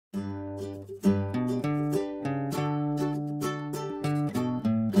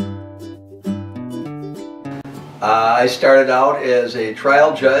I started out as a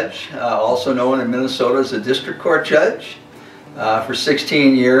trial judge, also known in Minnesota as a district court judge, for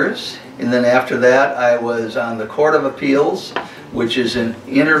 16 years. And then after that, I was on the Court of Appeals, which is an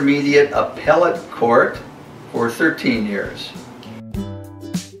intermediate appellate court, for 13 years.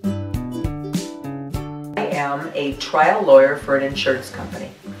 I am a trial lawyer for an insurance company.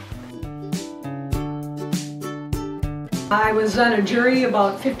 I was on a jury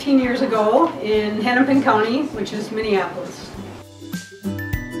about 15 years ago in Hennepin County, which is Minneapolis.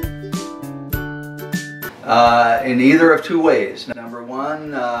 In either of two ways. Number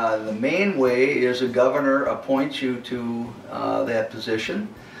one, the main way is a governor appoints you to that position,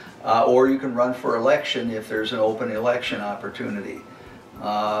 or you can run for election if there's an open election opportunity.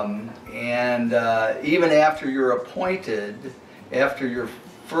 Even after you're appointed, after your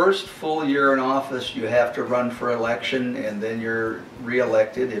first full year in office, you have to run for election, and then you're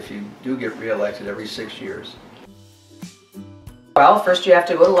re-elected if you do get re-elected every 6 years. Well, first you have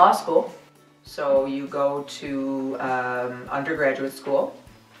to go to law school. So you go to undergraduate school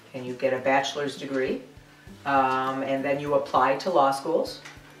and you get a bachelor's degree, and then you apply to law schools.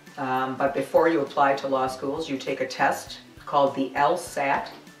 But before you apply to law schools, you take a test called the LSAT,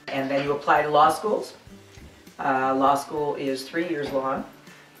 and then you apply to law schools. Law school is 3 years long,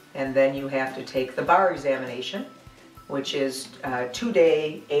 and then you have to take the bar examination, which is a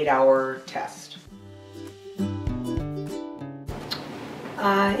 2-day, 8-hour test.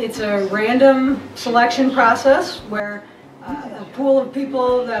 It's a random selection process where a pool of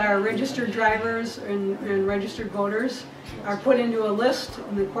people that are registered drivers and registered voters are put into a list,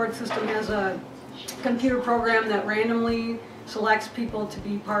 and the court system has a computer program that randomly selects people to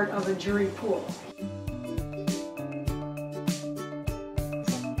be part of a jury pool. Mail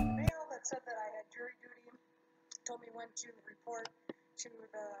that said that I had jury duty told me when to report to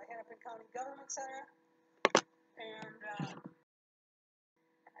the Hennepin County Government Center, and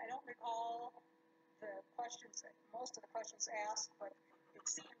I don't recall the questions, most of the questions asked, but it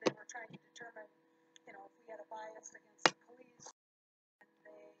seemed they were trying to determine, if we had a bias against the police, and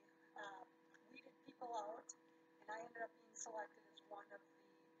they weeded people out, and I ended up being selected as one of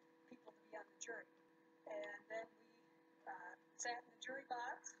the people to be on the jury. And then we sat in the jury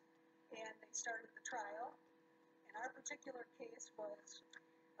box, and they started the trial. And our particular case was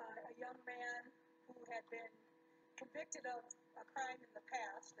a young man who had been convicted of a crime in the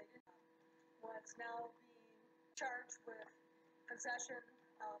past, was now being charged with possession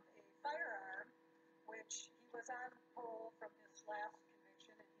of a firearm, which he was on parole from his last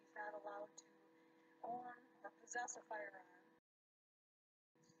conviction, and he's not allowed to own or possess a firearm.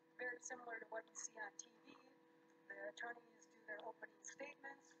 It's very similar to what you see on TV. The attorneys do their opening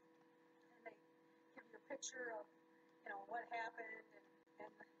statements, and they give you a picture of, what happened, and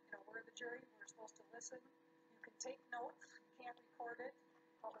we're the jury, we're supposed to listen. You can take notes, you can't record it.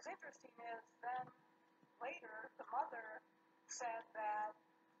 What was interesting is then later the mother said that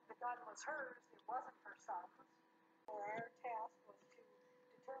the gun was hers, it wasn't her son's. So our task was to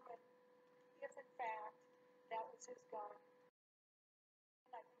determine if in fact that was his gun.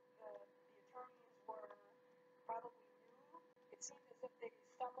 And I think the attorneys were probably new. It seemed as if they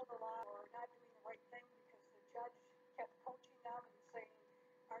stumbled a lot or not doing the right thing, because the judge kept coaching them and saying,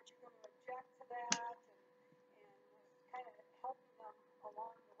 aren't you going to object to that? And was kind of helping them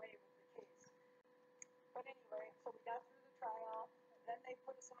along the way with the case. But anyway, so we got through the trial, then they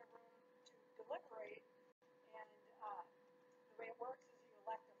put us in a room to deliberate, and the way it works is you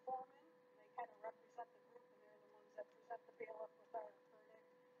elect a foreman, and they kind of represent the group, and they're the ones that present the bailiff with our verdict.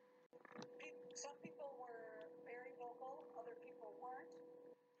 Some people were very vocal, other people weren't.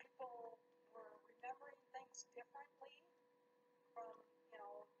 People were remembering things differently from, the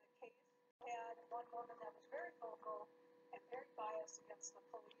case. We had one woman that was very vocal and very biased against the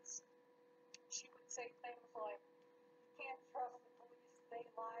police. She would say things like, you can't trust the police, they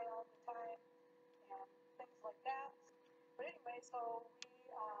lie all the time, and things like that. But anyway, so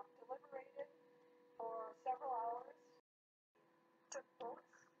we deliberated for several hours, took votes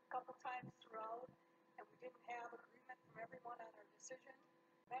a couple times throughout, and we didn't have agreement from everyone on our decision.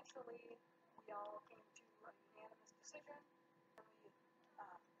 Eventually, we all came to a unanimous decision, and we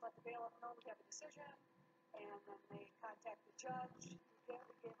let the bailiff know we have a decision, and then they contact the judge. We gave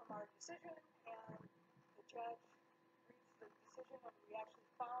them our decision, and the judge reads the decision, and we actually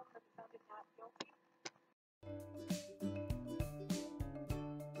found the defendant not guilty.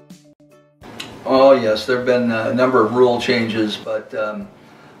 Oh yes, there have been a number of rule changes, but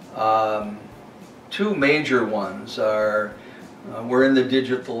two major ones are We're in the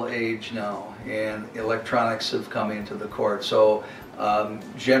digital age now, and electronics have come into the court. So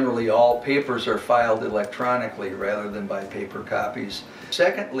generally all papers are filed electronically rather than by paper copies.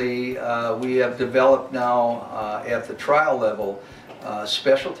 Secondly, we have developed now at the trial level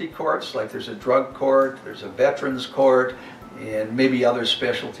specialty courts, like there's a drug court, there's a veterans court, and maybe other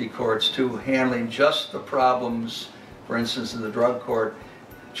specialty courts too, handling just the problems, for instance in the drug court,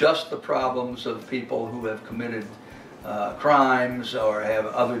 just the problems of people who have committed crimes or have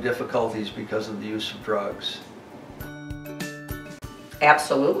other difficulties because of the use of drugs.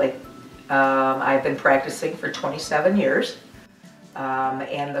 Absolutely. I've been practicing for 27 years,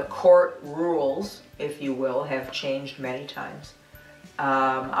 and the court rules, if you will, have changed many times.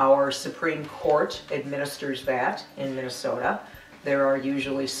 Our Supreme Court administers that in Minnesota. There are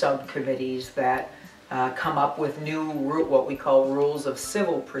usually subcommittees that come up with new, what we call rules of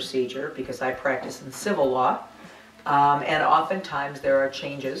civil procedure, because I practice in civil law. And oftentimes there are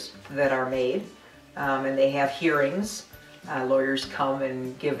changes that are made, and they have hearings. Lawyers come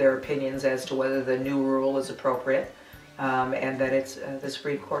and give their opinions as to whether the new rule is appropriate, and that it's the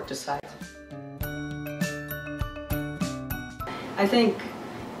Supreme Court decides. I think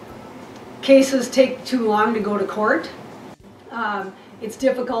cases take too long to go to court. It's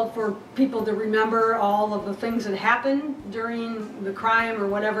difficult for people to remember all of the things that happened during the crime or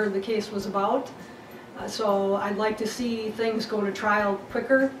whatever the case was about. So I'd like to see things go to trial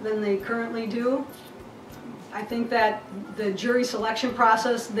quicker than they currently do. I think that the jury selection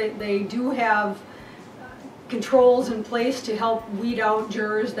process, they do have controls in place to help weed out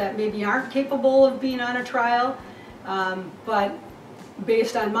jurors that maybe aren't capable of being on a trial. But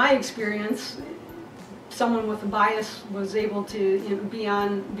based on my experience, someone with a bias was able to be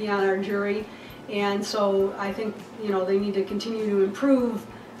on our jury, and so I think they need to continue to improve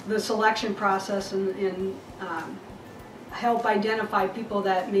the selection process and help identify people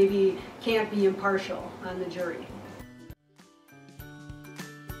that maybe can't be impartial on the jury.